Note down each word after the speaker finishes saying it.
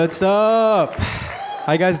What's up?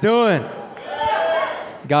 How you guys doing?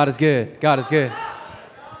 God is good. God is good.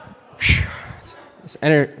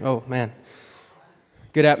 Oh, man.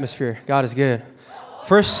 Good atmosphere. God is good.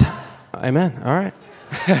 First, amen. All right.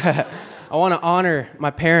 I want to honor my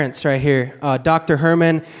parents right here, Dr.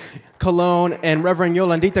 Herman Colon and Reverend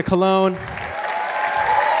Yolandita Colon.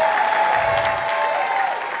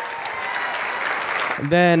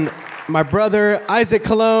 And then my brother, Isaac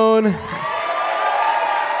Colon.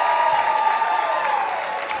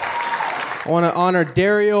 I want to honor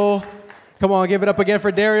Daryl. Come on, give it up again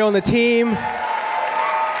for Daryl and the team,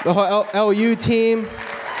 the whole LU team.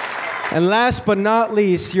 And last but not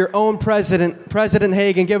least, your own president, President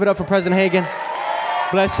Hagan. Give it up for President Hagan.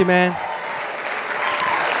 Bless you, man.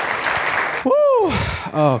 Woo!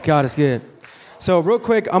 Oh, God is good. So real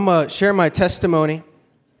quick, I'm going to share my testimony,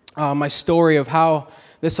 my story of how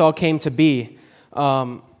this all came to be.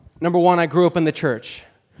 Number one, I grew up in the church.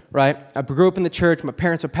 Right? I grew up in the church. My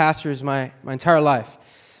parents are pastors my entire life.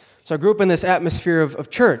 So I grew up in this atmosphere of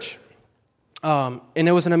church. And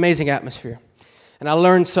it was an amazing atmosphere. And I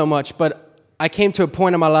learned so much. But I came to a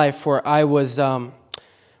point in my life where I was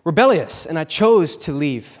rebellious. And I chose to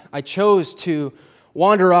leave. I chose to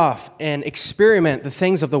wander off and experiment the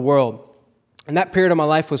things of the world. And that period of my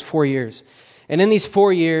life was 4 years. And in these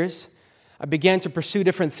 4 years, I began to pursue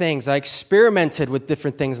different things. I experimented with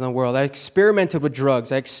different things in the world. I experimented with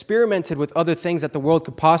drugs. I experimented with other things that the world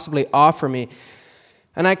could possibly offer me.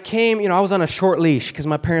 And I came, I was on a short leash because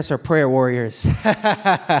my parents are prayer warriors.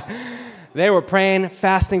 They were praying,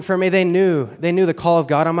 fasting for me. They knew the call of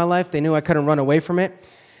God on my life. They knew I couldn't run away from it.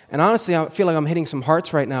 And honestly, I feel like I'm hitting some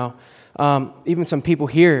hearts right now, even some people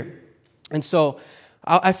here. And so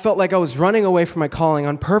I felt like I was running away from my calling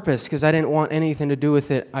on purpose because I didn't want anything to do with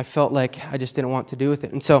it. I felt like I just didn't want to do with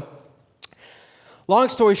it. And so, long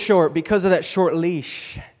story short, because of that short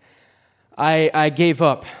leash, I gave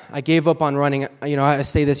up. I gave up on running. I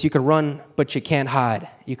say this, you could run, but you can't hide.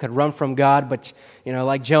 You could run from God, but,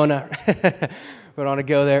 like Jonah, we don't want to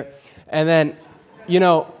go there. And then,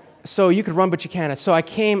 so you could run, but you can't. So I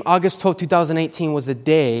came, August 12, 2018 was the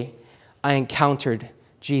day I encountered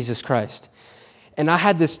Jesus Christ. And I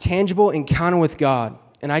had this tangible encounter with God,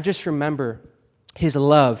 and I just remember His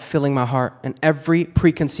love filling my heart, and every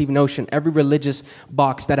preconceived notion, every religious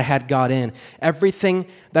box that I had God in, everything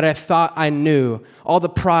that I thought I knew, all the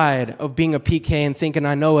pride of being a PK and thinking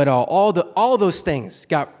I know it all those things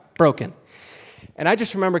got broken. And I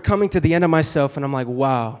just remember coming to the end of myself, and I'm like,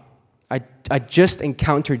 wow, I just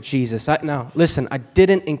encountered Jesus. Now, listen, I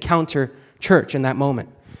didn't encounter church in that moment.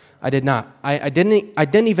 I did not. I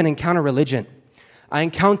didn't even encounter religion. I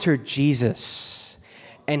encountered Jesus,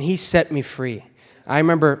 and He set me free. I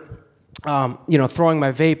remember, throwing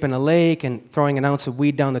my vape in a lake and throwing an ounce of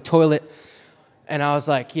weed down the toilet, and I was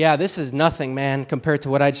like, yeah, this is nothing, man, compared to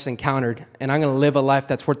what I just encountered, and I'm going to live a life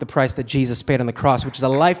that's worth the price that Jesus paid on the cross, which is a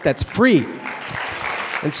life that's free.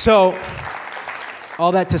 And so,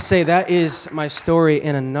 all that to say, that is my story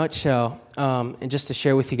in a nutshell, and just to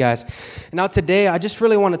share with you guys. Now, today, I just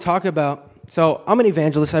really want to talk about, so I'm an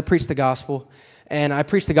evangelist. I preach the gospel. And I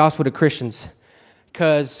preach the gospel to Christians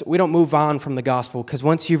because we don't move on from the gospel. Because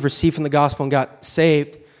once you've received from the gospel and got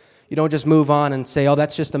saved, you don't just move on and say, oh,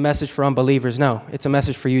 that's just a message for unbelievers. No, it's a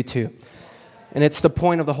message for you too. And it's the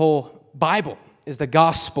point of the whole Bible is the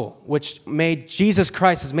gospel, which made Jesus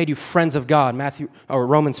Christ has made you friends of God.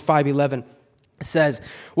 Romans 5:11 says,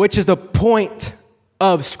 which is the point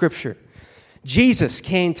of Scripture. Jesus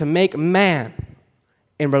came to make man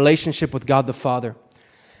in relationship with God the Father.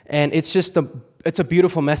 And it's a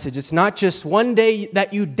beautiful message. It's not just one day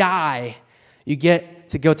that you die, you get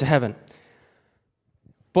to go to heaven.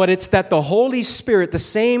 But it's that the Holy Spirit, the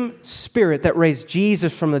same Spirit that raised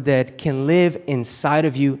Jesus from the dead, can live inside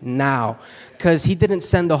of you now. Because He didn't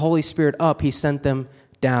send the Holy Spirit up, He sent them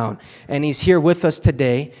down. And He's here with us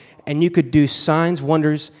today. And you could do signs,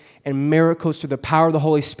 wonders, and miracles through the power of the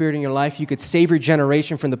Holy Spirit in your life. You could save your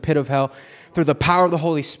generation from the pit of hell through the power of the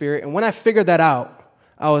Holy Spirit. And when I figured that out,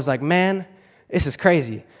 I was like, man, this is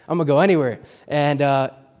crazy. I'm going to go anywhere. And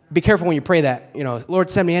be careful when you pray that.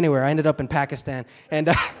 Lord, send me anywhere. I ended up in Pakistan. And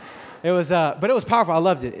but it was powerful. I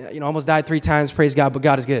loved it. Almost died 3 times. Praise God, but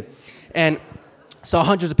God is good. And saw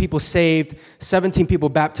hundreds of people saved, 17 people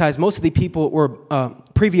baptized. Most of the people were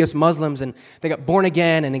previous Muslims, and they got born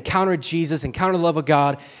again and encountered Jesus, encountered the love of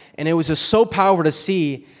God. And it was just so powerful to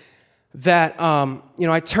see that,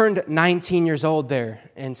 I turned 19 years old there.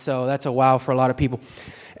 And so that's a wow for a lot of people.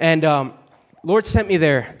 And Lord sent me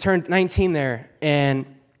there, turned 19 there, and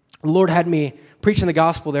the Lord had me preaching the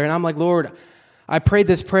gospel there. And I'm like, Lord, I prayed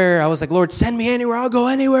this prayer. I was like, Lord, send me anywhere. I'll go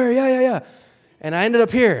anywhere. Yeah. And I ended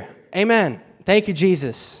up here. Amen. Thank you,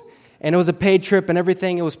 Jesus. And it was a paid trip and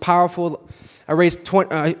everything. It was powerful. I raised,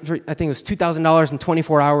 I think it was $2,000 in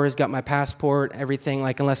 24 hours, got my passport, everything,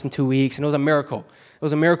 like in less than 2 weeks. And it was a miracle. It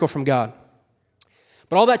was a miracle from God.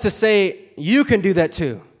 But all that to say, you can do that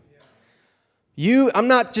too. I'm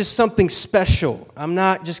not just something special. I'm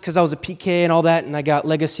not just because I was a PK and all that and I got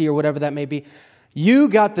legacy or whatever that may be. You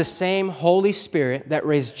got the same Holy Spirit that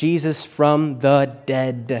raised Jesus from the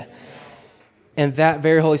dead. And that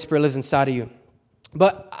very Holy Spirit lives inside of you.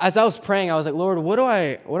 But as I was praying, I was like, Lord, what do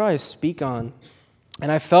I speak on?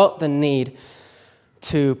 And I felt the need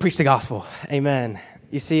to preach the gospel. Amen.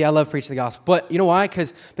 You see, I love preaching the gospel. But you know why?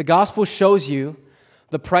 Because the gospel shows you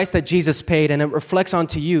the price that Jesus paid, and it reflects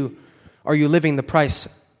onto you. Are you living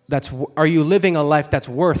are you living a life that's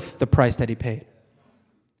worth the price that he paid?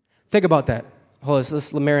 Think about that.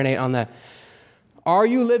 Let's marinate on that. Are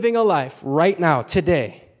you living a life right now,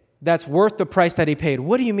 today, that's worth the price that he paid?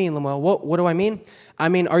 What do you mean, Lemuel? What do I mean? I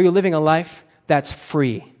mean, are you living a life that's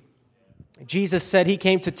free? Jesus said he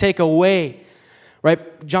came to take away,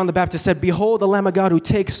 right? John the Baptist said, behold the Lamb of God who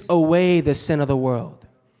takes away the sin of the world.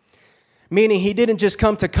 Meaning he didn't just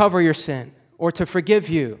come to cover your sin or to forgive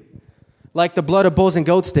you like the blood of bulls and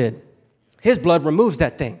goats did. His blood removes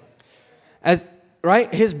that thing.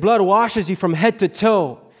 Right? His blood washes you from head to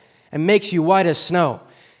toe and makes you white as snow.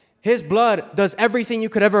 His blood does everything you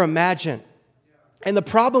could ever imagine. And the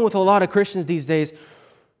problem with a lot of Christians these days,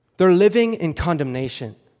 they're living in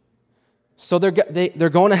condemnation. So they're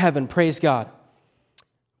going to heaven, praise God.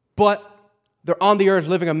 But they're on the earth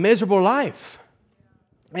living a miserable life.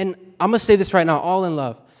 And I'm going to say this right now, all in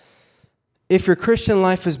love. If your Christian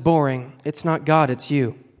life is boring, it's not God, it's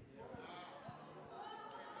you.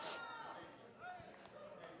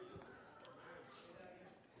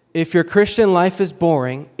 If your Christian life is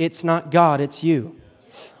boring, it's not God, it's you.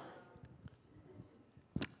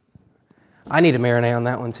 I need to marinate on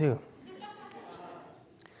that one too.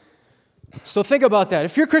 So think about that.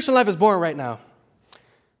 If your Christian life is boring right now,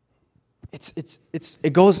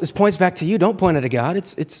 it points back to you. Don't point it at God.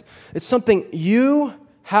 It's something you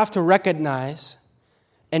have to recognize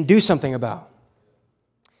and do something about.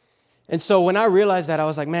 And so when I realized that, I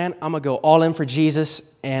was like, man, I'm going to go all in for Jesus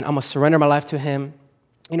and I'm going to surrender my life to him.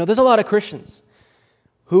 You know, there's a lot of Christians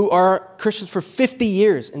who are Christians for 50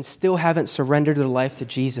 years and still haven't surrendered their life to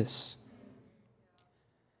Jesus.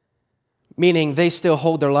 Meaning they still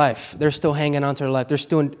hold their life. They're still hanging on to their life.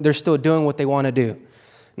 They're still doing what they want to do,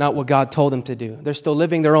 not what God told them to do. They're still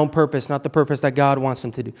living their own purpose, not the purpose that God wants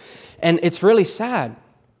them to do. And it's really sad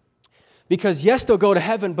because, yes, they'll go to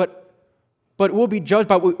heaven, but we'll be judged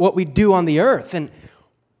by what we do on the earth. And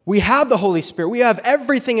we have the Holy Spirit. We have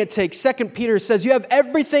everything it takes. 2 Peter says you have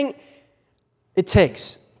everything it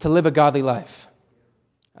takes to live a godly life.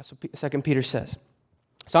 That's what 2 Peter says.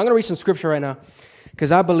 So I'm going to read some scripture right now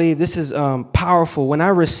because I believe this is powerful. When I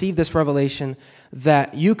received this revelation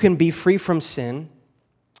that you can be free from sin,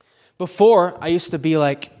 before I used to be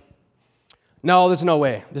like, no, there's no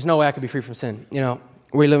way. There's no way I could be free from sin. You know,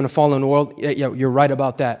 we live in a fallen world. Yeah, you're right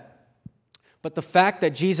about that. But the fact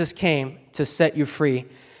that Jesus came to set you free,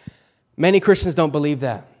 many Christians don't believe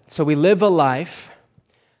that. So we live a life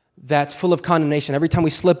that's full of condemnation. Every time we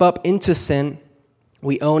slip up into sin,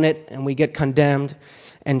 we own it and we get condemned.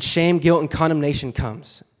 And shame, guilt, and condemnation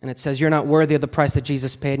comes. And it says you're not worthy of the price that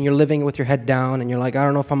Jesus paid. And you're living with your head down. And you're like, I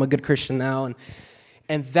don't know if I'm a good Christian now.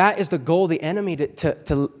 And that is the goal of the enemy,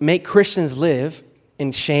 to make Christians live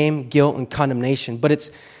in shame, guilt, and condemnation.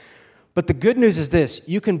 But the good news is this.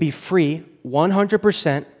 You can be free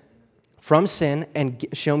 100% from sin and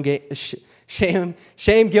shame,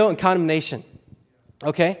 guilt, and condemnation.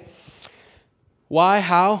 Okay? Why?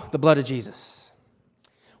 How? The blood of Jesus.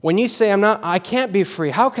 When you say, I can't be free.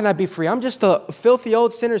 How can I be free? I'm just a filthy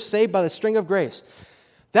old sinner saved by the string of grace.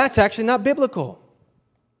 That's actually not biblical.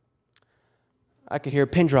 I could hear a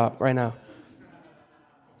pin drop right now.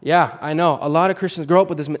 Yeah, I know. A lot of Christians grow up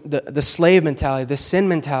with the slave mentality, the sin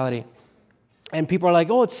mentality. And people are like,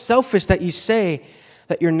 oh, it's selfish that you say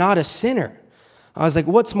that you're not a sinner. I was like,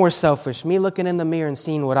 what's more selfish? Me looking in the mirror and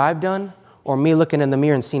seeing what I've done, or me looking in the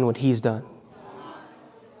mirror and seeing what he's done?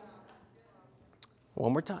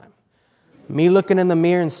 One more time. Me looking in the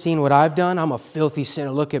mirror and seeing what I've done, I'm a filthy sinner.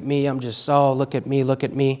 Look at me. I'm just, look at me, look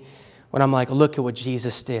at me. When I'm like, look at what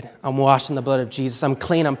Jesus did. I'm washed in the blood of Jesus. I'm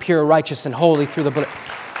clean, I'm pure, righteous, and holy through the blood.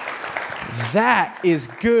 That is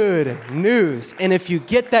good news. And if you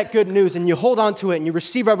get that good news and you hold on to it and you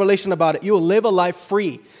receive revelation about it, you'll live a life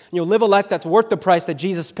free. And you'll live a life that's worth the price that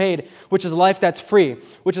Jesus paid, which is a life that's free,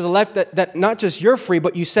 which is a life that not just you're free,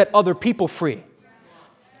 but you set other people free.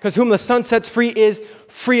 Because whom the Son sets free is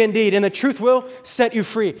free indeed, and the truth will set you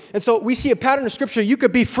free. And so we see a pattern of Scripture, you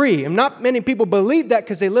could be free. And not many people believe that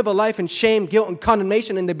because they live a life in shame, guilt, and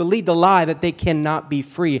condemnation, and they believe the lie that they cannot be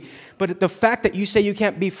free. But the fact that you say you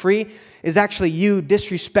can't be free is actually you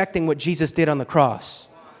disrespecting what Jesus did on the cross.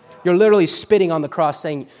 You're literally spitting on the cross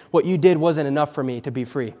saying, what you did wasn't enough for me to be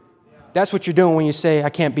free. That's what you're doing when you say, I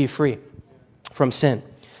can't be free from sin.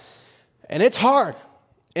 And it's hard.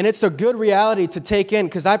 And it's a good reality to take in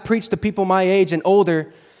because I preach to people my age and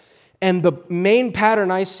older. And the main pattern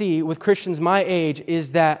I see with Christians my age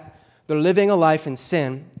is that they're living a life in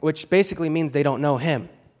sin, which basically means they don't know Him.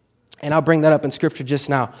 And I'll bring that up in Scripture just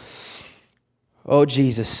now. Oh,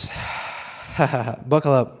 Jesus.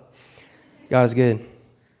 Buckle up. God is good.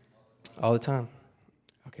 All the time.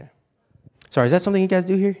 Okay. Sorry, is that something you guys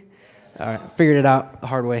do here? All right. Figured it out the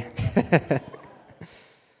hard way.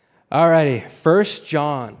 All righty, 1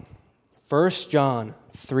 John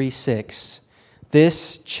 3:6.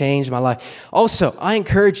 This changed my life. Also, I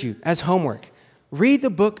encourage you, as homework, read the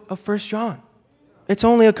book of 1 John. It's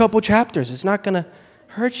only a couple chapters. It's not going to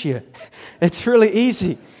hurt you. It's really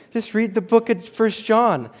easy. Just read the book of 1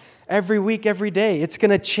 John every week, every day. It's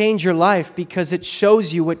going to change your life because it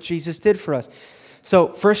shows you what Jesus did for us. So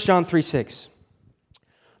 1 John 3:6.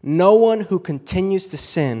 No one who continues to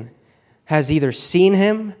sin has either seen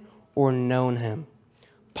Him or known Him.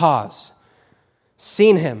 Pause.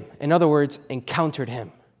 Seen Him, in other words, encountered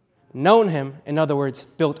Him. Known Him, in other words,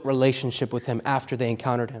 built relationship with Him after they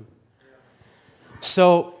encountered Him.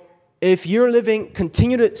 So if you're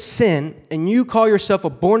continue to sin, and you call yourself a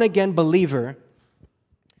born-again believer,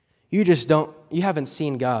 you haven't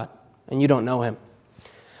seen God, and you don't know Him.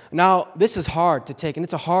 Now, this is hard to take, and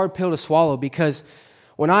it's a hard pill to swallow, because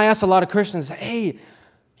when I ask a lot of Christians, hey,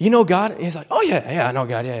 you know God? And he's like, oh, yeah, I know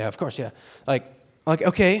God. Yeah, of course, yeah. Like,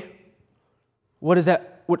 okay, what is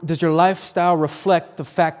that? Does your lifestyle reflect the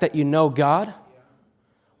fact that you know God?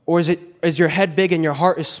 Or is your head big and your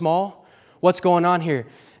heart is small? What's going on here?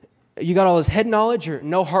 You got all this head knowledge or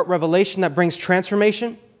no heart revelation that brings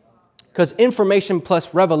transformation? Because information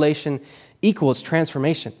plus revelation equals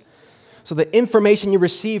transformation. So the information you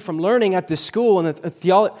receive from learning at this school and the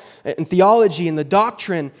theology and the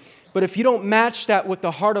doctrine, but if you don't match that with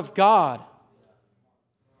the heart of God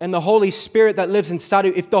and the Holy Spirit that lives inside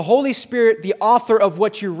of you, if the Holy Spirit, the author of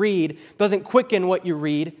what you read, doesn't quicken what you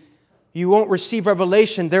read, you won't receive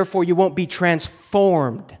revelation, therefore you won't be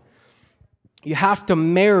transformed. You have to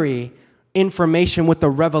marry information with the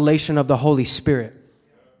revelation of the Holy Spirit.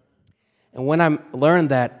 And when I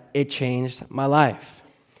learned that, it changed my life.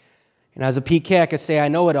 And as a PK, I could say I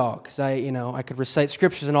know it all because I could recite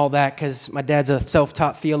scriptures and all that because my dad's a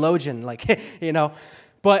self-taught theologian,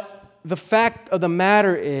 But the fact of the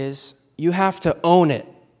matter is you have to own it.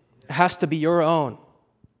 It has to be your own.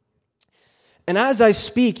 And as I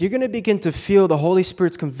speak, you're going to begin to feel the Holy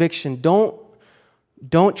Spirit's conviction.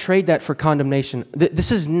 Don't trade that for condemnation.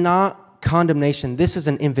 This is not condemnation. This is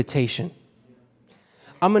an invitation.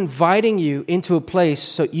 I'm inviting you into a place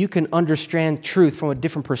so you can understand truth from a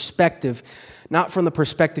different perspective, not from the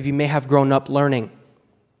perspective you may have grown up learning.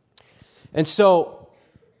 And so,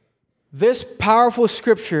 this powerful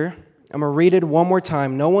scripture, I'm going to read it one more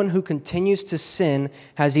time. No one who continues to sin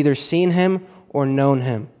has either seen Him or known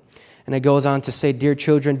Him. And it goes on to say, dear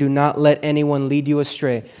children, do not let anyone lead you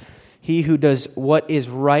astray. He who does what is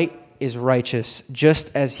right is righteous,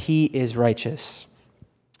 just as He is righteous.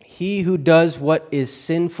 He who does what is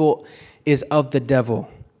sinful is of the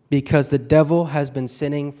devil, because the devil has been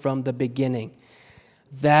sinning from the beginning.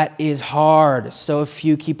 That is hard. So if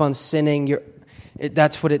you keep on sinning,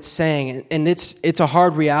 that's what it's saying. And it's a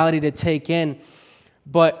hard reality to take in.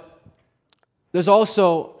 But there's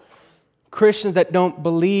also Christians that don't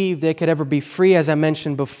believe they could ever be free, as I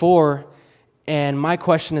mentioned before. And my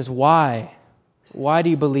question is, why? Why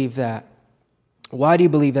do you believe that? Why do you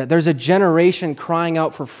believe that? There's a generation crying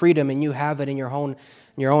out for freedom, and you have it in your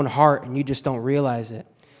own heart, and you just don't realize it.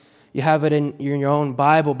 You have it in your own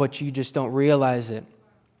Bible, but you just don't realize it.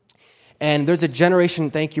 And there's a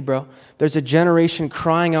generation, thank you, bro. There's a generation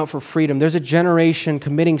crying out for freedom. There's a generation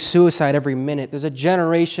committing suicide every minute. There's a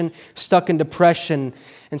generation stuck in depression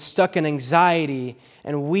and stuck in anxiety,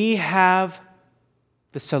 and we have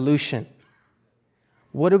the solution.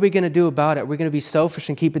 What are we going to do about it? Are we going to be selfish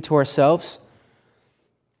and keep it to ourselves?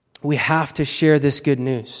 We have to share this good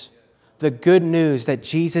news. The good news that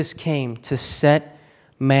Jesus came to set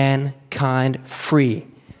mankind free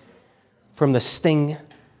from the sting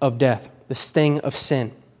of death, the sting of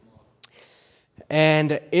sin.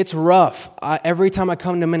 And it's rough. Every time I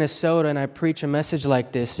come to Minnesota and I preach a message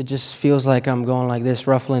like this, it just feels like I'm going like this,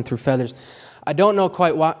 ruffling through feathers. I don't know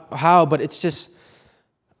quite how, but it's just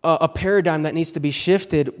a paradigm that needs to be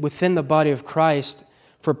shifted within the body of Christ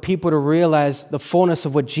for people to realize the fullness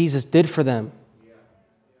of what Jesus did for them.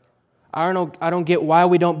 I don't get why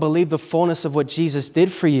we don't believe the fullness of what Jesus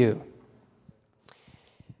did for you.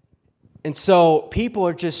 And so people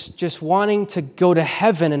are just wanting to go to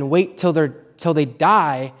heaven and wait till they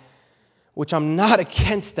die, which I'm not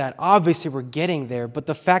against that. Obviously, we're getting there, but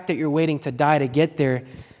the fact that you're waiting to die to get there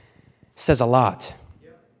says a lot.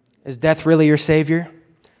 Is death really your Savior?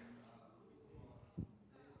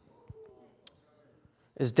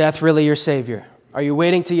 Is death really your Savior? Are you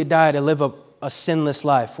waiting till you die to live a sinless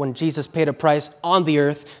life when Jesus paid a price on the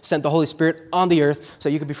earth, sent the Holy Spirit on the earth so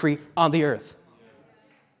you could be free on the earth?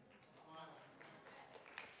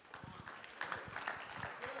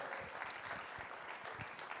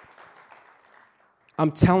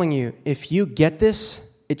 I'm telling you, if you get this,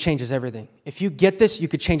 it changes everything. If you get this, you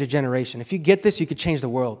could change a generation. If you get this, you could change the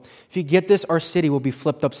world. If you get this, our city will be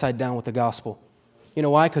flipped upside down with the gospel. You know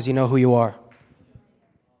why? Because you know who you are.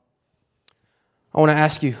 I want to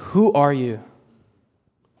ask you, who are you?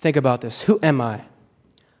 Think about this. Who am I?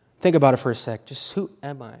 Think about it for a sec. Just who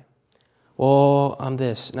am I? Well, I'm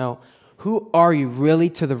this. No. Who are you really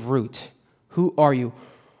to the root? Who are you?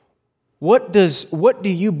 What do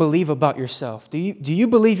you believe about yourself? Do you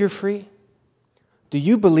believe you're free? Do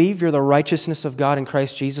you believe you're the righteousness of God in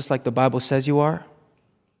Christ Jesus like the Bible says you are?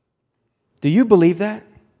 Do you believe that?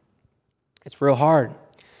 It's real hard.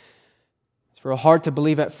 It's real hard to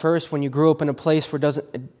believe at first when you grew up in a place where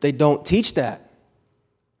they don't teach that.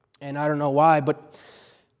 And I don't know why, but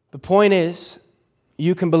the point is,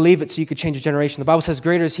 you can believe it so you could change a generation. The Bible says,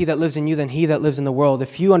 greater is he that lives in you than he that lives in the world.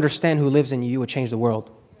 If you understand who lives in you, you would change the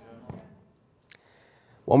world.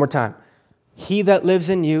 One more time. He that lives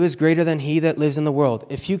in you is greater than he that lives in the world.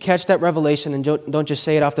 If you catch that revelation and don't just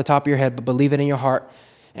say it off the top of your head, but believe it in your heart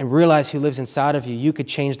and realize who lives inside of you, you could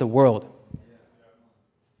change the world.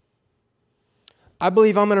 I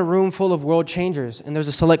believe I'm in a room full of world changers, and there's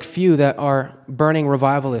a select few that are burning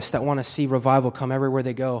revivalists that want to see revival come everywhere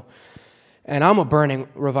they go. And I'm a burning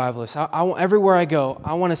revivalist. Everywhere I go,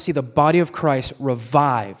 I want to see the body of Christ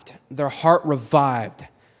revived, their heart revived,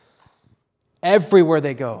 everywhere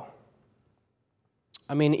they go.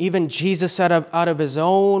 I mean, even Jesus said out of his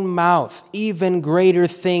own mouth, even greater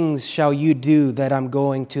things shall you do that I'm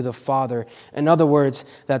going to the Father. In other words,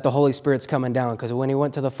 that the Holy Spirit's coming down. Because when he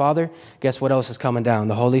went to the Father, guess what else is coming down?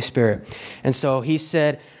 The Holy Spirit. And so he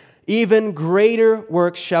said, even greater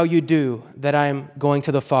works shall you do that I'm going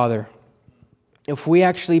to the Father. If we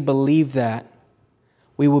actually believe that,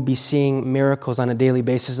 we will be seeing miracles on a daily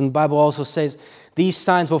basis. And the Bible also says, these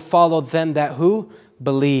signs will follow them that who?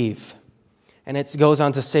 Believe. And it goes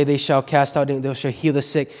on to say they shall cast out demons, they shall heal the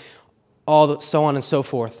sick, so on and so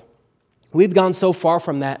forth. We've gone so far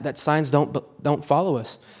from that signs don't follow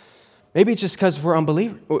us. Maybe it's just because we're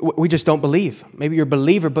unbelievers. We just don't believe. Maybe you're a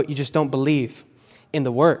believer, but you just don't believe in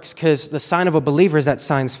the works. Because the sign of a believer is that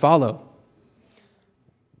signs follow.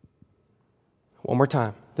 One more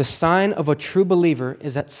time. The sign of a true believer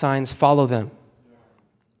is that signs follow them.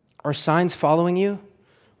 Are signs following you?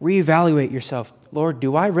 Reevaluate yourself. Lord,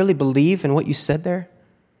 do I really believe in what you said there?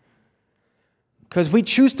 Because we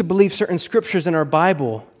choose to believe certain scriptures in our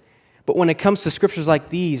Bible, but when it comes to scriptures like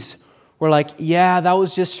these, we're like, yeah, that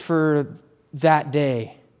was just for that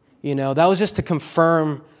day. You know, that was just to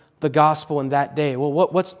confirm the gospel in that day. Well,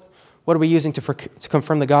 what are we using to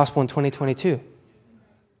confirm the gospel in 2022?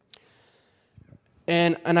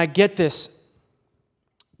 And I get this,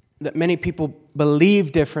 that many people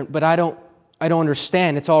believe different, but I don't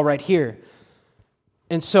understand. It's all right here.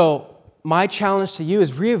 And so my challenge to you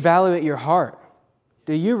is reevaluate your heart.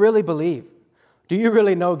 Do you really believe? Do you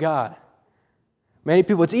really know God? Many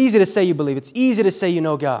people, it's easy to say you believe. It's easy to say you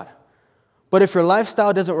know God. But if your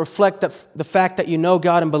lifestyle doesn't reflect the fact that you know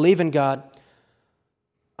God and believe in God,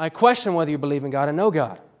 I question whether you believe in God and know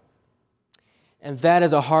God. And that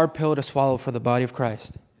is a hard pill to swallow for the body of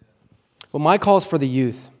Christ. Well, my call is for the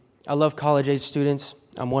youth. I love college-age students.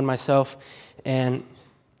 I'm one myself. And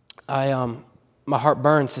my heart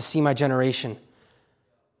burns to see my generation.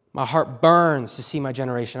 My heart burns to see my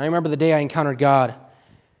generation. I remember the day I encountered God,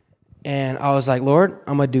 and I was like, Lord,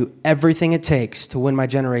 I'm going to do everything it takes to win my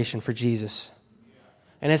generation for Jesus.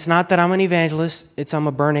 And it's not that I'm an evangelist, it's I'm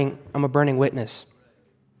a burning witness.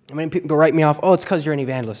 I mean, people write me off, oh, it's because you're an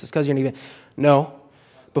evangelist. It's because you're an evangelist. No.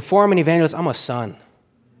 Before I'm an evangelist, I'm a son.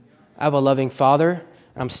 I have a loving father.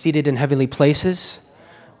 I'm seated in heavenly places,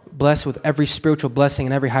 blessed with every spiritual blessing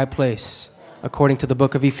in every high place, according to the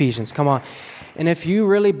book of Ephesians. Come on. And if you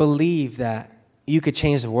really believe that, you could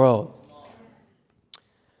change the world.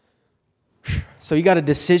 So you got a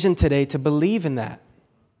decision today to believe in that.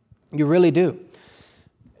 You really do.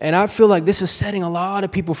 And I feel like this is setting a lot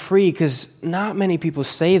of people free because not many people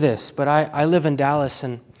say this, but I live in Dallas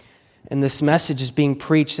and this message is being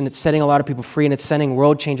preached and it's setting a lot of people free and it's sending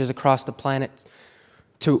world changers across the planet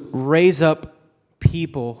to raise up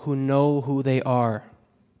people who know who they are.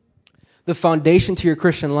 The foundation to your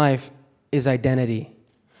Christian life is identity.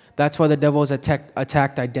 That's why the devil has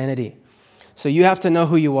attacked identity. So you have to know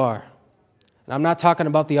who you are. And I'm not talking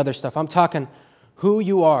about the other stuff. I'm talking who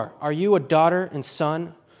you are. Are you a daughter and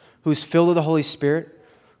son who's filled with the Holy Spirit,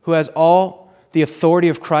 who has all the authority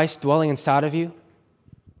of Christ dwelling inside of you?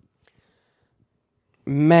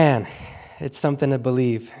 Man, it's something to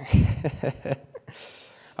believe.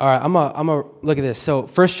 All right, I'm gonna look at this. So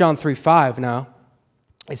 1 John 3:5 now,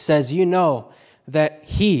 it says, you know that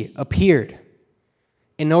he appeared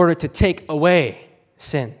in order to take away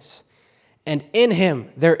sins, and in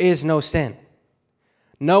him there is no sin.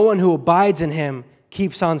 No one who abides in him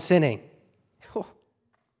keeps on sinning. Oh,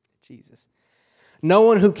 Jesus. No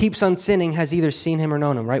one who keeps on sinning has either seen him or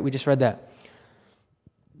known him, right? We just read that.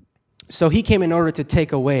 So he came in order to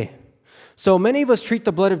take away. So many of us treat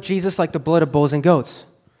the blood of Jesus like the blood of bulls and goats.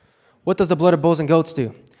 What does the blood of bulls and goats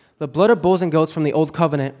do? The blood of bulls and goats from the old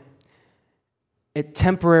covenant, it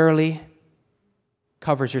temporarily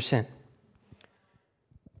covers your sin.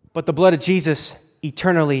 But the blood of Jesus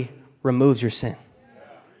eternally removes your sin.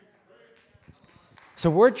 So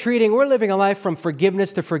we're living a life from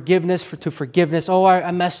forgiveness to forgiveness to forgiveness. Oh, I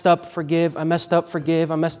messed up, forgive. I messed up, forgive.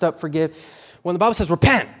 I messed up, forgive. When the Bible says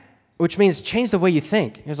repent, which means change the way you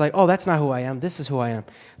think. It's like, oh, that's not who I am. This is who I am.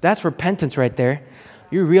 That's repentance right there.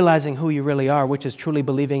 You're realizing who you really are, which is truly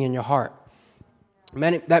believing in your heart.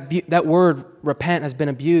 Man, that word repent has been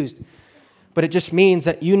abused, but it just means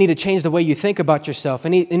that you need to change the way you think about yourself.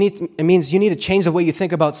 And it means you need to change the way you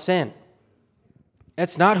think about sin.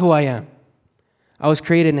 That's not who I am. I was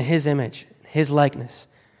created in his image, his likeness.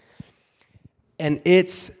 And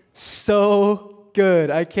it's so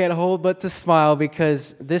good. I can't hold but to smile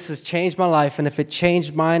because this has changed my life. And if it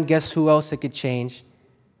changed mine, guess who else it could change?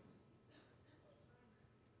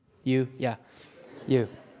 You. Yeah. You.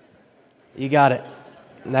 You got it.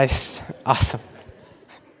 Nice. Awesome.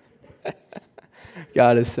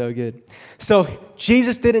 God is so good. So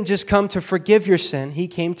Jesus didn't just come to forgive your sin. He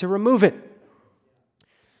came to remove it.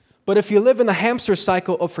 But if you live in the hamster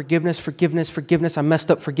cycle of forgiveness, I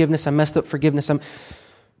messed up, forgiveness,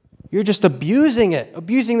 you're just abusing it,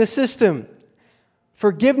 abusing the system.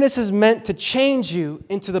 Forgiveness is meant to change you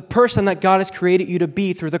into the person that God has created you to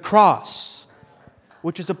be through the cross,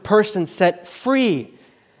 which is a person set free,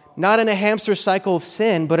 not in a hamster cycle of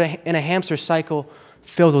sin, but in a hamster cycle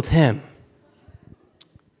filled with Him.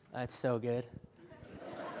 That's so good.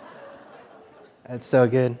 That's so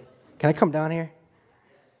good. Can I come down here?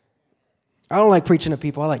 I don't like preaching to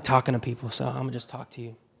people. I like talking to people, so I'm going to just talk to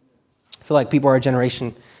you. I feel like people our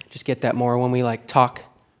generation just get that more when we like talk.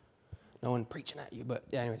 No one preaching at you, but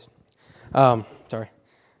yeah, anyways. Sorry.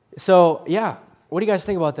 So, yeah, what do you guys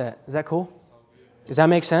think about that? Is that cool? Does that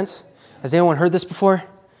make sense? Has anyone heard this before? I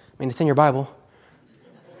mean, it's in your Bible.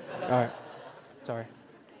 All right. Sorry.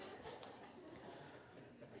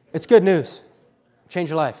 It's good news. Change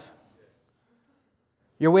your life.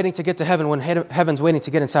 You're waiting to get to heaven when heaven's waiting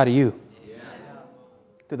to get inside of you.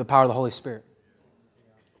 Through the power of the Holy Spirit.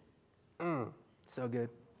 So good.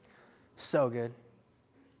 So good.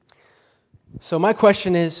 So my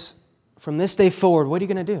question is, from this day forward, what are you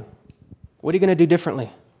going to do? What are you going to do differently?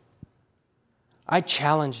 I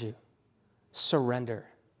challenge you. Surrender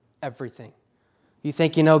everything. You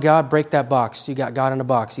think you know God? Break that box. You got God in a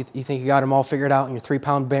box. You think you got Him all figured out in your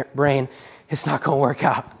 3-pound brain. It's not going to work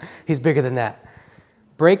out. He's bigger than that.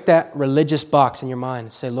 Break that religious box in your mind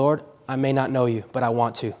and say, Lord, I may not know you, but I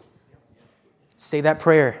want to. Say that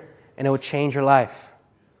prayer, and it will change your life.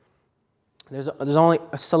 There's only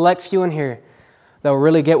a select few in here that will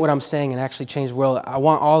really get what I'm saying and actually change the world. I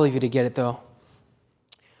want all of you to get it, though.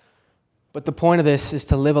 But the point of this is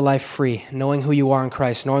to live a life free, knowing who you are in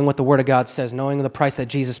Christ, knowing what the Word of God says, knowing the price that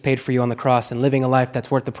Jesus paid for you on the cross, and living a life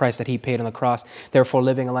that's worth the price that He paid on the cross, therefore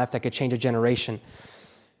living a life that could change a generation.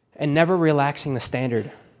 And never relaxing the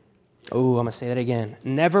standard. Oh, I'm going to say that again.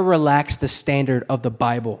 Never relax the standard of the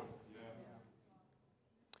Bible.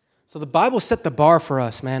 So the Bible set the bar for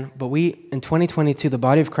us, man. But we, in 2022, the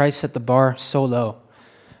body of Christ set the bar so low.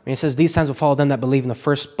 I mean, it says, these signs will follow them that believe, in the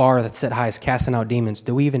first bar that's set high is casting out demons.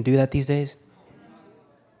 Do we even do that these days?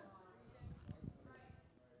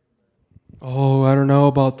 Oh, I don't know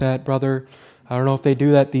about that, brother. I don't know if they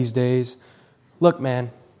do that these days. Look,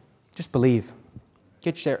 man, just believe.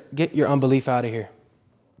 Get your unbelief out of here.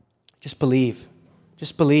 Just believe.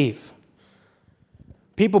 Just believe.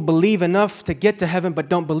 People believe enough to get to heaven, but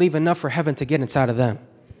don't believe enough for heaven to get inside of them.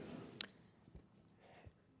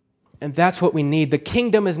 And that's what we need. The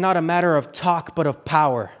kingdom is not a matter of talk, but of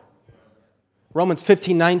power. Romans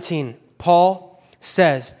 15:19, Paul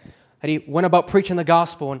says that he went about preaching the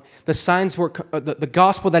gospel, and the signs were the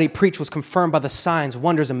gospel that he preached was confirmed by the signs,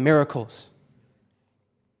 wonders, and miracles.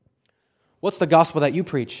 What's the gospel that you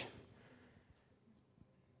preach?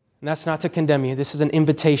 And that's not to condemn you. This is an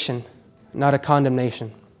invitation, not a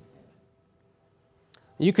condemnation.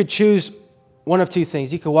 You could choose one of two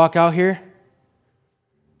things. You could walk out here,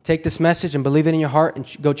 take this message and believe it in your heart and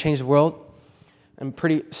go change the world. And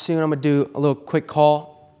pretty soon I'm going to do a little quick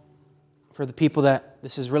call for the people that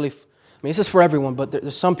this is really, this is for everyone, but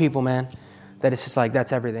there's some people, man, that it's just like,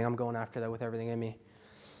 that's everything. I'm going after that with everything in me.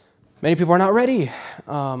 Many people are not ready,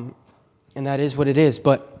 and that is what it is.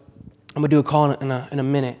 But I'm going to do a call in a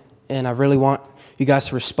minute, and I really want you guys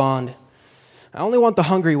to respond. I only want the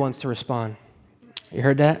hungry ones to respond. You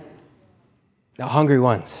heard that? The hungry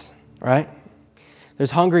ones, right?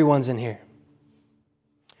 There's hungry ones in here.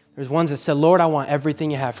 There's ones that said, Lord, I want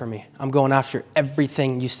everything you have for me. I'm going after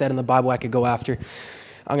everything you said in the Bible I could go after.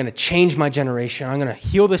 I'm going to change my generation. I'm going to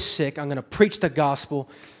heal the sick. I'm going to preach the gospel.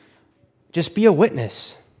 Just be a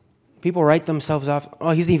witness. People write themselves off.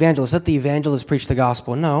 Oh, he's the evangelist. Let the evangelist preach the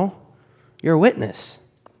gospel. No, you're a witness.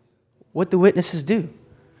 What do witnesses do?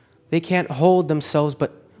 They can't hold themselves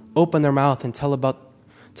but open their mouth and tell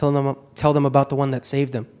them about the one that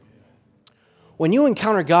saved them. When you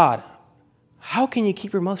encounter God, how can you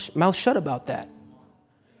keep your mouth shut about that?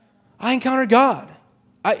 I encountered God.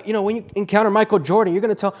 When you encounter Michael Jordan, you're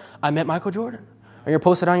going to tell, I met Michael Jordan. Or you're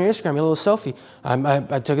posted on your Instagram, your little selfie.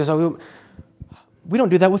 I took a selfie. We don't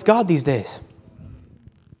do that with God these days.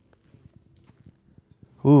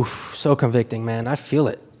 Oof, so convicting, man. I feel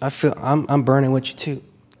it. I'm burning with you too.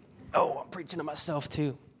 Oh, I'm preaching to myself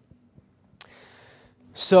too.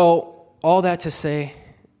 So, all that to say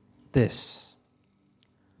this.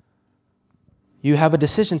 You have a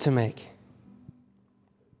decision to make.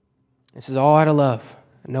 This is all out of love,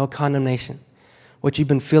 no condemnation. What you've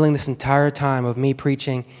been feeling this entire time of me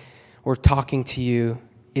preaching or talking to you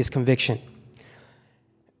is conviction.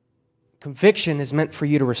 Conviction is meant for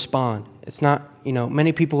you to respond. It's not,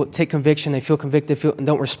 many people take conviction, they feel convicted, and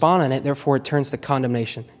don't respond on it, therefore it turns to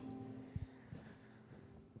condemnation.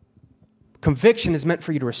 Conviction is meant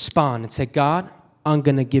for you to respond and say, God, I'm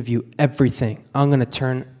going to give you everything. I'm going to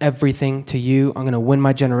turn everything to you. I'm going to win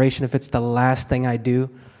my generation if it's the last thing I do.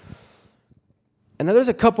 And there's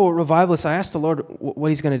a couple of revivalists. I asked the Lord what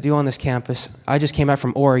he's going to do on this campus. I just came back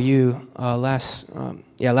from ORU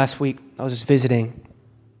last week. I was just visiting.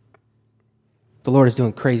 The Lord is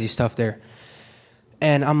doing crazy stuff there.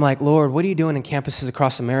 And I'm like, Lord, what are you doing in campuses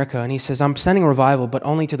across America? And he says, I'm sending revival, but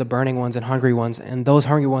only to the burning ones and hungry ones. And those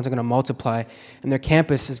hungry ones are going to multiply. And their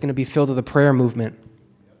campus is going to be filled with the prayer movement.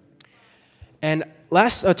 And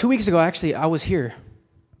 2 weeks ago, actually, I was here.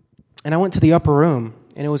 And I went to the upper room,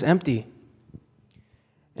 and it was empty.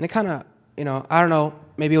 And it kind of, I don't know,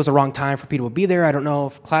 maybe it was the wrong time for people to be there. I don't know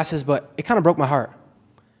if classes, but it kind of broke my heart.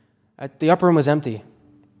 The upper room was empty.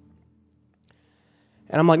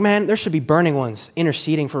 And I'm like, man, there should be burning ones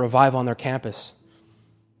interceding for revival on their campus.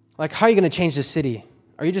 Like, how are you going to change the city?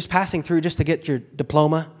 Are you just passing through just to get your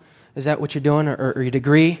diploma? Is that what you're doing? Or your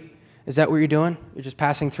degree? Is that what you're doing? You're just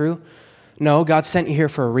passing through? No, God sent you here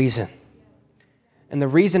for a reason. And the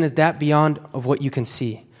reason is that beyond of what you can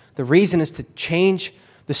see. The reason is to change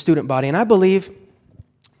the student body. And I believe,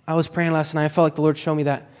 I was praying last night, I felt like the Lord showed me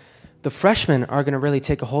that the freshmen are going to really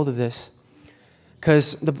take a hold of this.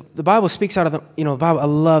 Because the Bible speaks out of the, Bible, I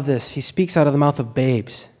love this. He speaks out of the mouth of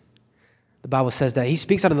babes. The Bible says that. He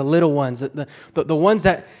speaks out of the little ones, the ones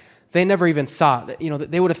that they never even thought. That,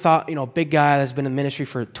 they would have thought, a big guy that's been in ministry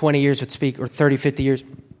for 20 years would speak, or 30, 50 years.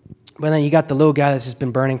 But then you got the little guy that's just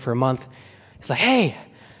been burning for a month. It's like, hey.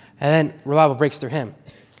 And then revival breaks through him.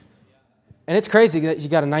 And it's crazy that you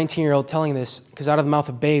got a 19-year-old telling this, because out of the mouth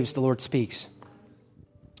of babes, the Lord speaks.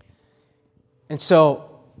 And so,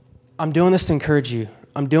 I'm doing this to encourage you.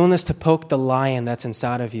 I'm doing this to poke the lion that's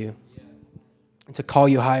inside of you and to call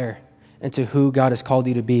you higher into who God has called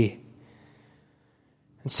you to be.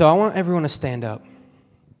 And so I want everyone to stand up.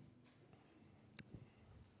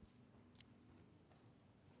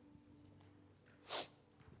 Does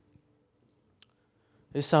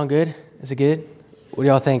this sound good? Is it good? What do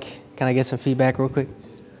y'all think? Can I get some feedback real quick?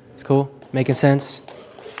 It's cool? Making sense?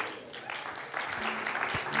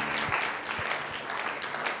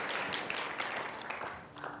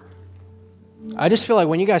 I just feel like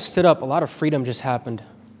when you guys stood up, a lot of freedom just happened.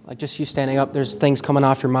 Like just you standing up, there's things coming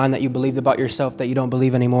off your mind that you believed about yourself that you don't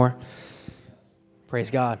believe anymore.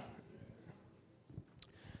 Praise God.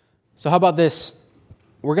 So how about this?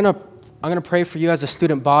 I'm gonna pray for you as a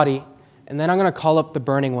student body, and then I'm gonna call up the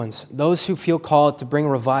burning ones, those who feel called to bring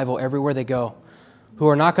revival everywhere they go, who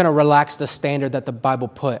are not gonna relax the standard that the Bible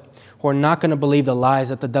put, who are not gonna believe the lies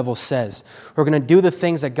that the devil says, who are gonna do the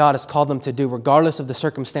things that God has called them to do, regardless of the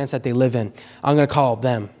circumstance that they live in. I'm gonna call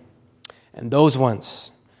them. And those ones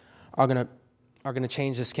are gonna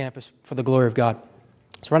change this campus for the glory of God.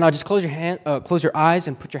 So right now, just close your eyes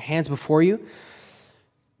and put your hands before you.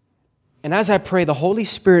 And as I pray, the Holy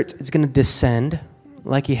Spirit is going to descend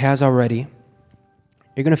like He has already.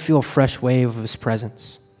 You're going to feel a fresh wave of His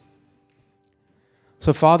presence.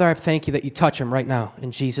 So Father, I thank You that You touch Him right now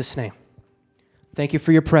in Jesus' name. Thank You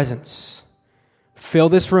for Your presence. Fill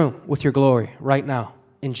this room with Your glory right now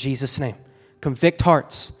in Jesus' name. Convict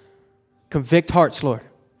hearts. Convict hearts, Lord.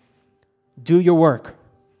 Do Your work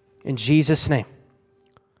in Jesus' name.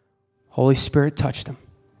 Holy Spirit, touch them.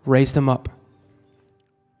 Raise them up.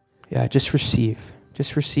 Yeah, just receive.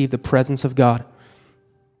 Just receive the presence of God.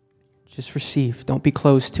 Just receive. Don't be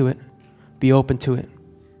closed to it. Be open to it.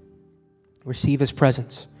 Receive His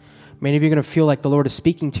presence. Many of you are going to feel like the Lord is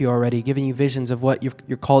speaking to you already, giving you visions of what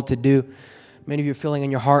you're called to do. Many of you are feeling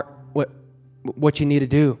in your heart what you need to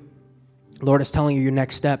do. The Lord is telling you your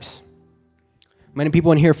next steps. Many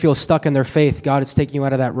people in here feel stuck in their faith. God is taking you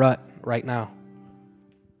out of that rut right now.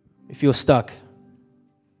 You feel stuck.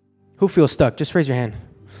 Who feels stuck? Just raise your hand.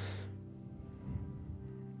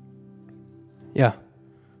 Yeah.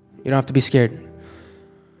 You don't have to be scared.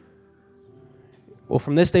 Well,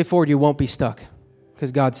 from this day forward, you won't be stuck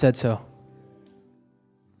because God said so.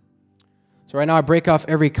 So right now, I break off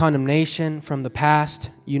every condemnation from the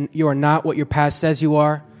past. You are not what your past says you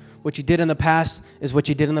are. What you did in the past is what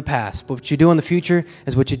you did in the past. But what you do in the future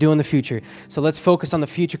is what you do in the future. So let's focus on the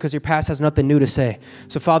future because your past has nothing new to say.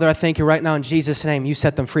 So Father, I thank You right now in Jesus' name. You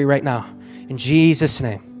set them free right now. In Jesus'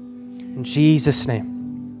 name. In Jesus' name.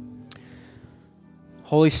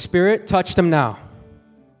 Holy Spirit, touch them now.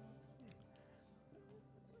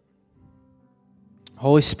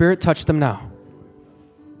 Holy Spirit, touch them now.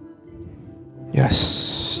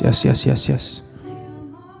 Yes, yes, yes, yes, yes.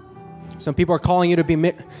 Some people are calling you to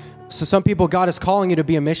be, some people God is calling you to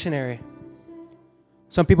be a missionary.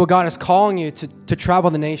 Some people God is calling you to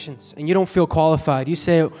travel the nations, and you don't feel qualified. You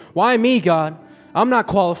say, why me, God? I'm not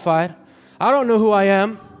qualified. I don't know who I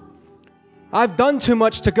am. I've done too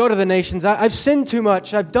much to go to the nations. I've sinned too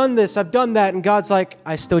much. I've done this. I've done that. And God's like,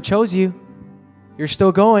 I still chose you. You're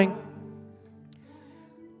still going.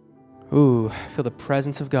 Ooh, feel the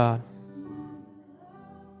presence of God.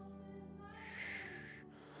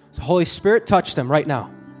 So Holy Spirit, touch them right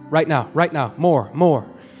now. Right now. Right now.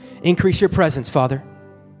 More. Increase Your presence, Father.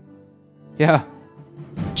 Yeah.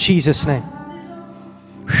 In Jesus' name.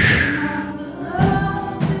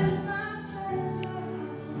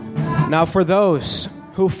 Now for those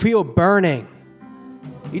who feel burning,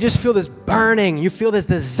 you just feel this burning, you feel this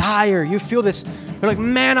desire, you feel this, you're like,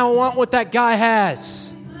 man, I want what that guy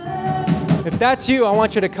has. If that's you, I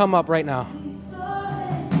want you to come up right now.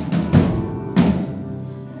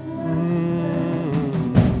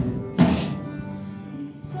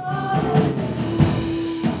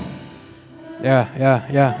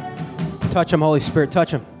 Yeah. Touch him, Holy Spirit,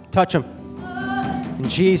 touch him. Touch him. In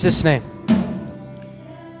Jesus' name.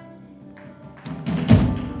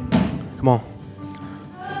 Come on.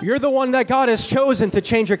 You're the one that God has chosen to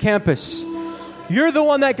change your campus. You're the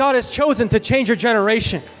one that God has chosen to change your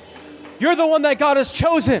generation. You're the one that God has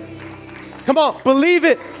chosen. Come on, believe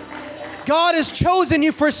it. God has chosen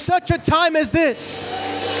you for such a time as this.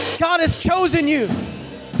 God has chosen you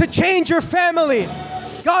to change your family.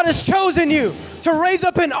 God has chosen you to raise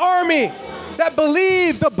up an army that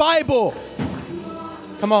believe the Bible.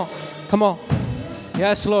 Come on.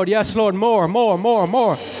 Yes, Lord.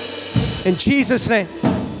 More. In Jesus' name.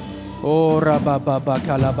 Oh,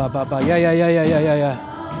 yeah.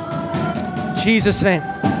 Jesus' name.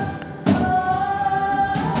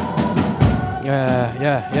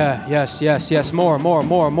 Yeah. Yes. More.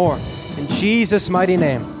 In Jesus' mighty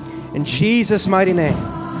name. In Jesus' mighty name.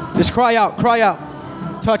 Just cry out.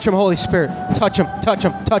 Touch him, Holy Spirit. Touch him.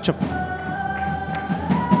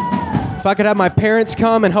 If I could have my parents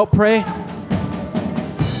come and help pray.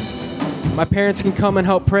 My parents can come and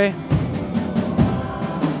help pray.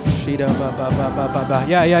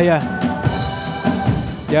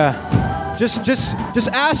 Yeah. Just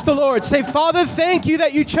ask the Lord. Say, Father, thank You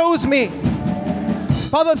that You chose me.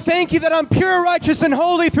 Father, thank You that I'm pure, righteous, and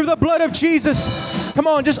holy through the blood of Jesus. Come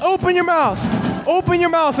on, just open your mouth. Open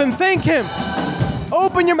your mouth and thank Him.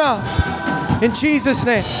 Open your mouth. In Jesus'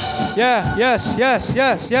 name. Yeah, yes, yes,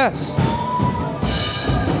 yes, yes.